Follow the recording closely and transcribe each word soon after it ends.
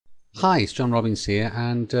Hi, it's John Robbins here,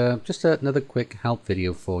 and just another quick help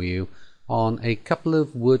video for you on a couple of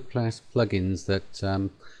WordPress plugins that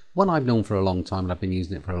one I've known for a long time and I've been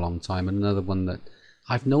using it for a long time, and another one that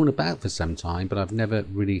I've known about for some time but I've never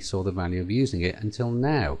really saw the value of using it until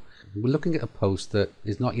now. We're looking at a post that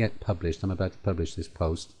is not yet published. I'm about to publish this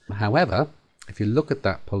post. However, if you look at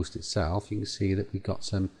that post itself, you can see that we've got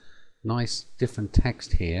some nice different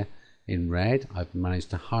text here in red. I've managed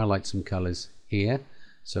to highlight some colors here,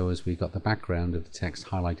 so as we got the background of the text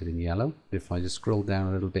highlighted in yellow. If I just scroll down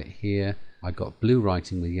a little bit here, I got blue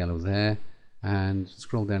writing with yellow there, and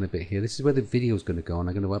scroll down a bit here. This is where the video is going to go, and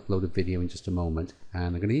I'm going to upload a video in just a moment, and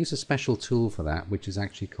I'm going to use a special tool for that, which is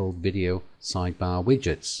actually called Video Sidebar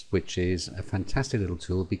Widgets, which is a fantastic little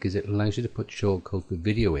tool because it allows you to put shortcodes for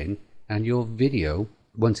video in, and your video,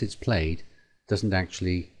 once it's played, doesn't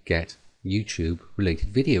actually get YouTube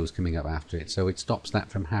related videos coming up after it, so it stops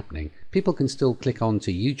that from happening. People can still click on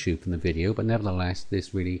to YouTube from the video, but nevertheless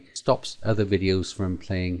this really stops other videos from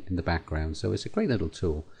playing in the background, so it's a great little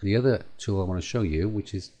tool. The other tool I want to show you,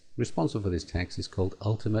 which is responsible for this text, is called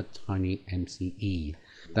Ultimate Tiny MCE.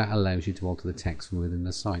 That allows you to alter the text from within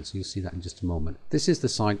the site, so you'll see that in just a moment. This is the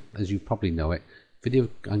site as you probably know it. Video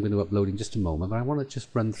I'm going to upload in just a moment, but I want to just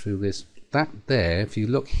run through this. That there, if you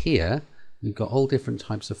look here, we've got all different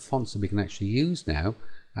types of fonts that we can actually use now,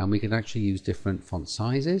 and we can actually use different font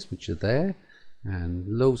sizes which are there, and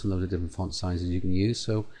loads of different font sizes you can use.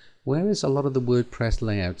 So whereas a lot of the WordPress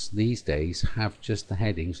layouts these days have just the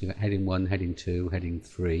headings, you've got heading 1, heading 2, heading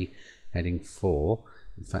 3, heading 4.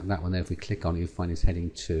 In fact, that one there, if we click on it, you'll find is heading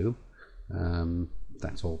 2.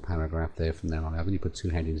 That's all paragraph there from there on. I've only put 2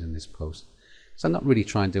 headings in this post, so I'm not really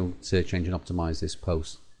trying to search engine optimize this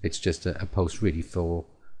post. It's just a post really for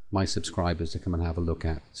my subscribers to come and have a look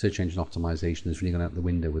at. Search engine optimization is really going out the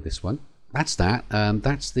window with this one. That's that.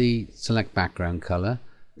 That's the select background color.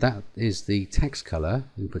 That is the text color.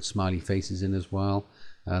 You can put smiley faces in as well.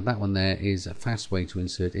 That one there is a fast way to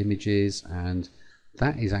insert images, and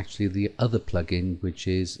that is actually the other plugin, which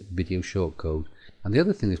is video shortcode. And the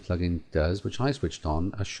other thing this plugin does, which I switched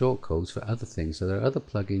on, are shortcodes for other things. So there are other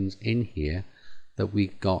plugins in here that we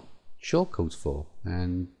got shortcodes for,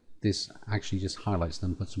 and this actually just highlights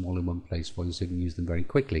them, puts them all in one place for you so you can use them very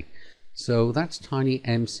quickly. So that's Tiny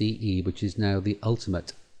MCE, which is now the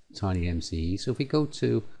Ultimate Tiny MCE. So if we go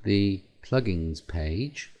to the plugins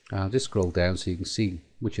page, I'll just scroll down so you can see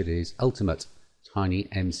which it is, Ultimate Tiny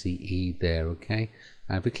MCE there, okay?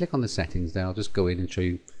 And if we click on the settings there, I'll just go in and show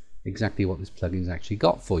you exactly what this plugin's actually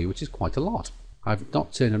got for you, which is quite a lot. I've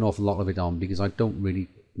not turned an awful lot of it on because I don't really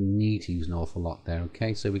need to use an awful lot there,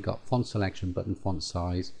 okay? So we've got font selection button, font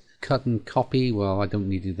size, cut and copy. Well, I don't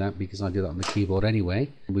need to do that because I do that on the keyboard anyway.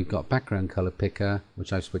 We've got background color picker,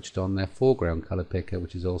 which I've switched on there, foreground color picker,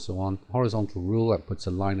 which is also on, horizontal rule that puts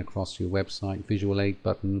a line across your website, visual aid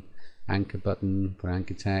button, anchor button for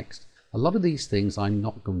anchor text. A lot of these things I'm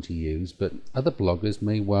not going to use, but other bloggers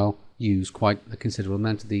may well use quite a considerable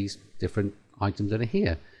amount of these different items that are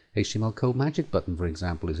here. HTML code magic button, for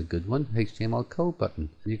example, is a good one. HTML code button.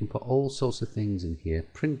 You can put all sorts of things in here.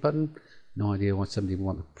 Print button. No idea what somebody would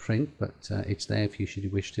want to print, but it's there if you should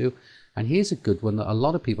wish to. And here's a good one that a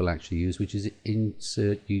lot of people actually use, which is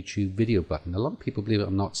insert YouTube video button. A lot of people, believe it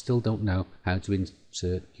or not, still don't know how to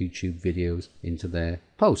insert YouTube videos into their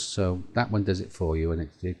posts. So that one does it for you, and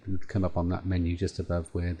it would come up on that menu just above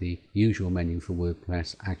where the usual menu for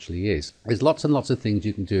WordPress actually is. There's lots and lots of things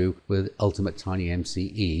you can do with Ultimate Tiny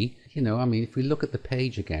MCE. You know, I mean, if we look at the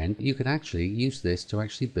page again, you could actually use this to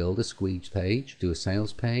actually build a squeeze page, do a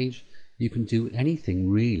sales page. You can do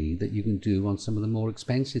anything really that you can do on some of the more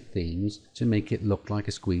expensive themes to make it look like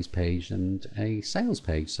a squeeze page and a sales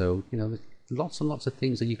page. So, you know, there's lots and lots of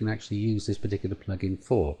things that you can actually use this particular plugin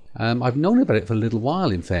for. I've known about it for a little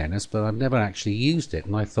while, in fairness, but I've never actually used it.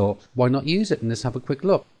 And I thought, why not use it? And let's have a quick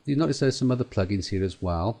look. You notice there's some other plugins here as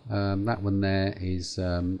well. That one there is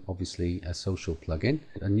obviously a social plugin.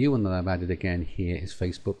 A new one that I've added again here is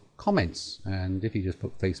Facebook comments. And if you just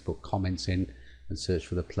put Facebook comments in and search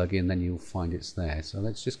for the plugin, then you'll find it's there. So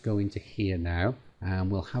let's just go into here now,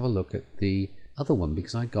 and we'll have a look at the other one,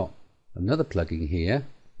 because I got another plugin here,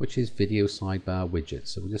 which is Video Sidebar Widgets.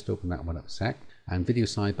 So we'll just open that one up a sec. And Video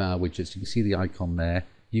Sidebar Widgets, you can see the icon there.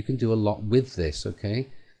 You can do a lot with this, okay?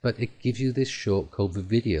 But it gives you this shortcode for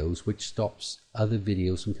videos, which stops other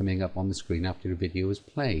videos from coming up on the screen after a video is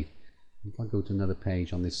played. If I go to another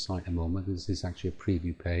page on this site a moment, this is actually a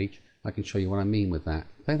preview page, I can show you what I mean with that.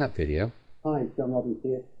 Play that video. Hi, it's John Robbins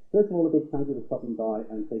here. First of all, a big thank you for stopping by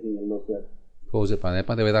and taking a look at... Pause it by there.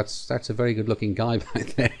 By the way, that's a very good looking guy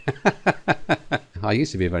back there. I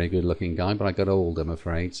used to be a very good looking guy, but I got old, I'm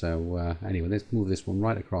afraid. So anyway, let's move this one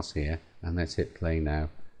right across here and let's hit play now.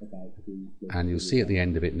 And you'll see at the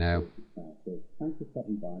end of it now. Thanks for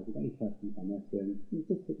stopping by. If you have any questions on this,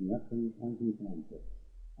 just pick me up and you can answer.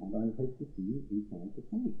 And I hope to see you in time to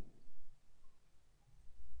time.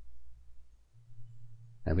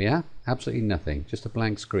 There we are, absolutely nothing, just a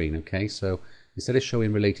blank screen. Okay, so instead of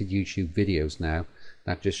showing related YouTube videos now,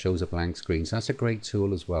 that just shows a blank screen. So that's a great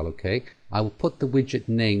tool as well. Okay, I will put the widget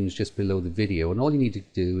names just below the video, and all you need to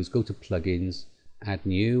do is go to plugins, add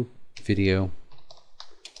new, video,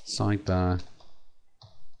 sidebar,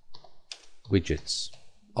 widgets.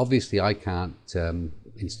 Obviously I can't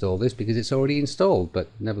install this because it's already installed, but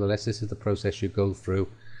nevertheless this is the process you go through,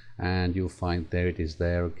 and you'll find there it is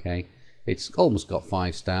there. Okay, it's almost got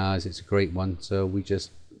 5 stars, it's a great one. So we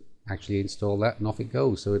just actually install that and off it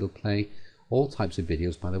goes. So it'll play all types of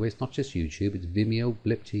videos, by the way. It's not just YouTube, it's Vimeo,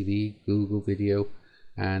 Blip TV, Google Video,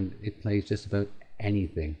 and it plays just about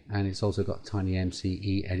anything. And it's also got Tiny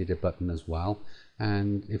MCE editor button as well.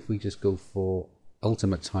 And if we just go for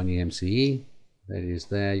Ultimate Tiny MCE, there it is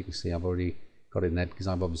there. You can see I've already got it in there because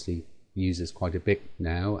I've obviously used this quite a bit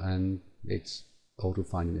now, and it's auto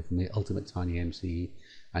finding it for me, Ultimate Tiny MCE,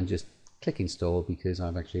 and just click install because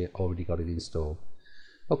I've actually already got it installed.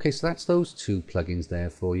 Okay, so that's those 2 plugins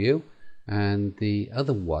there for you. And the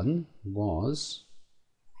other one was,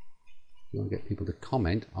 if you want to get people to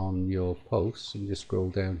comment on your posts, you can just scroll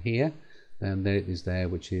down here, and there it is there,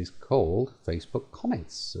 which is called Facebook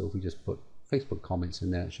comments. So if we just put Facebook comments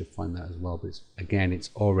in there, it should find that as well. But again,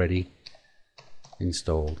 it's already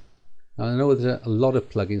installed. Now, I know there's a lot of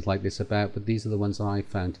plugins like this about, but these are the ones that I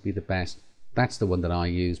found to be the best. That's the one that I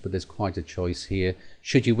use, but there's quite a choice here.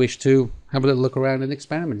 Should you wish to have a little look around and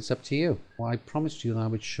experiment, it's up to you. Well, I promised you that I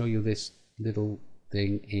would show you this little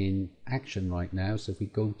thing in action right now. So if we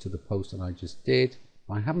go to the post that I just did,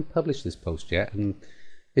 I haven't published this post yet, and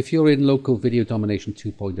if you're in Local Video Domination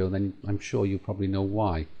 2.0, then I'm sure you probably know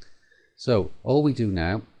why. So all we do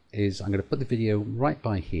now is I'm going to put the video right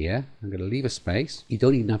by here. I'm going to leave a space. You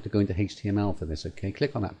don't even have to go into HTML for this. Okay,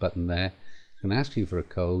 click on that button there. It's going to ask you for a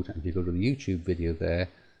code, and if you go to the YouTube video there,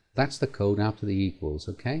 that's the code after the equals.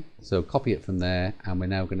 Okay, so copy it from there, and we're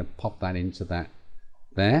now going to pop that into that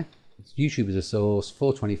there. YouTube is a source,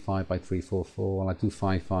 425 by 344, and I do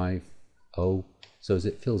 550, so as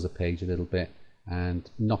it fills the page a little bit, and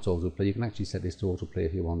not autoplay. You can actually set this to autoplay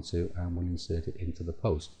if you want to, and we'll insert it into the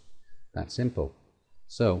post. That simple.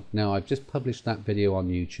 So now I've just published that video on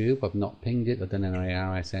YouTube. I've not pinged it, I've done any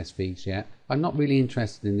RSS feeds yet. I'm not really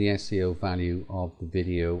interested in the SEO value of the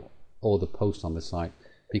video or the post on the site,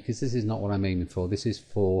 because this is not what I'm aiming for. This is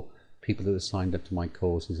for people that have signed up to my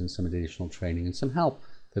courses and some additional training and some help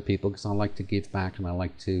for people, because I like to give back, and I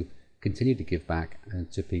like to continue to give back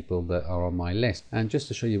to people that are on my list. And just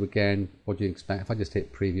to show you again what you expect, if I just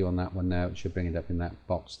hit preview on that one now, it should bring it up in that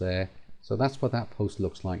box there. So that's what that post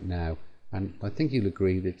looks like now. And I think you'll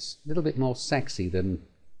agree that it's a little bit more sexy than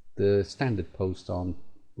the standard post on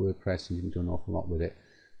WordPress, and you can do an awful lot with it.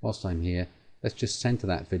 Whilst I'm here, let's just center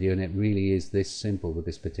that video, and it really is this simple with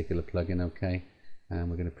this particular plugin. Okay, and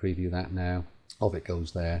we're going to preview that now. Off it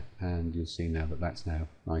goes there, and you'll see now that that's now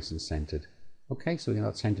nice and centered. Okay, so we got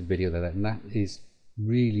that centered video there, and that is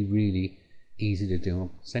really easy to do.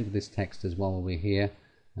 I'll center this text as well over here,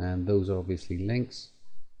 and those are obviously links,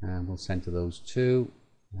 and we'll center those too.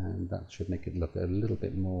 And that should make it look a little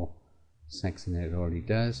bit more sexy than it already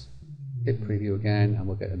does. Hit preview again, and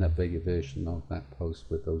we'll get an updated version of that post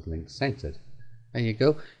with those links centered. There you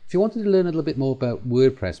go. If you wanted to learn a little bit more about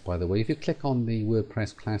WordPress, by the way, if you click on the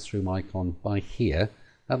WordPress Classroom icon by here,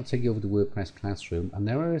 that'll take you over to WordPress Classroom, and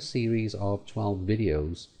there are a series of 12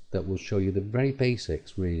 videos that will show you the very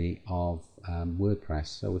basics really of WordPress.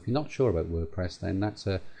 So if you're not sure about WordPress, then that's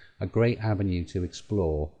a great avenue to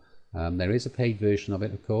explore. There is a paid version of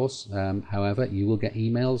it, of course. However, you will get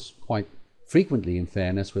emails quite frequently, in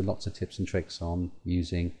fairness, with lots of tips and tricks on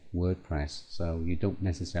using WordPress. So you don't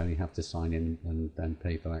necessarily have to sign in and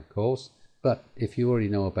pay for that course. But if you already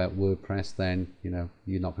know about WordPress, then you're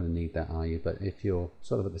not going to need that, are you? But if you're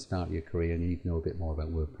sort of at the start of your career and you need to know a bit more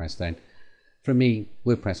about WordPress, then for me,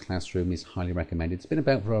 WordPress Classroom is highly recommended. It's been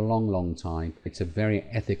about for a long time. It's a very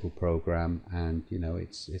ethical program, and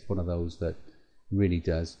it's one of those that really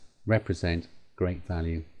does represent great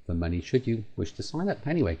value for money should you wish to sign up.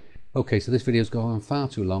 Anyway, okay, so this video's gone on far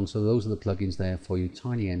too long, so those are the plugins there for you.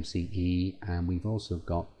 Tiny MCE, and we've also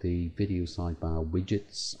got the video sidebar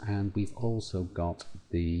widgets, and we've also got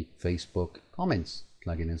the Facebook comments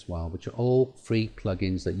plugin as well, which are all free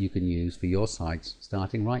plugins that you can use for your sites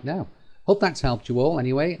starting right now. Hope that's helped you all.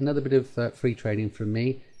 Anyway, another bit of free training from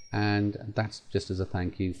me. and that's just as a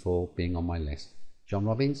thank you for being on my list. John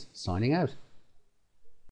Robbins signing out.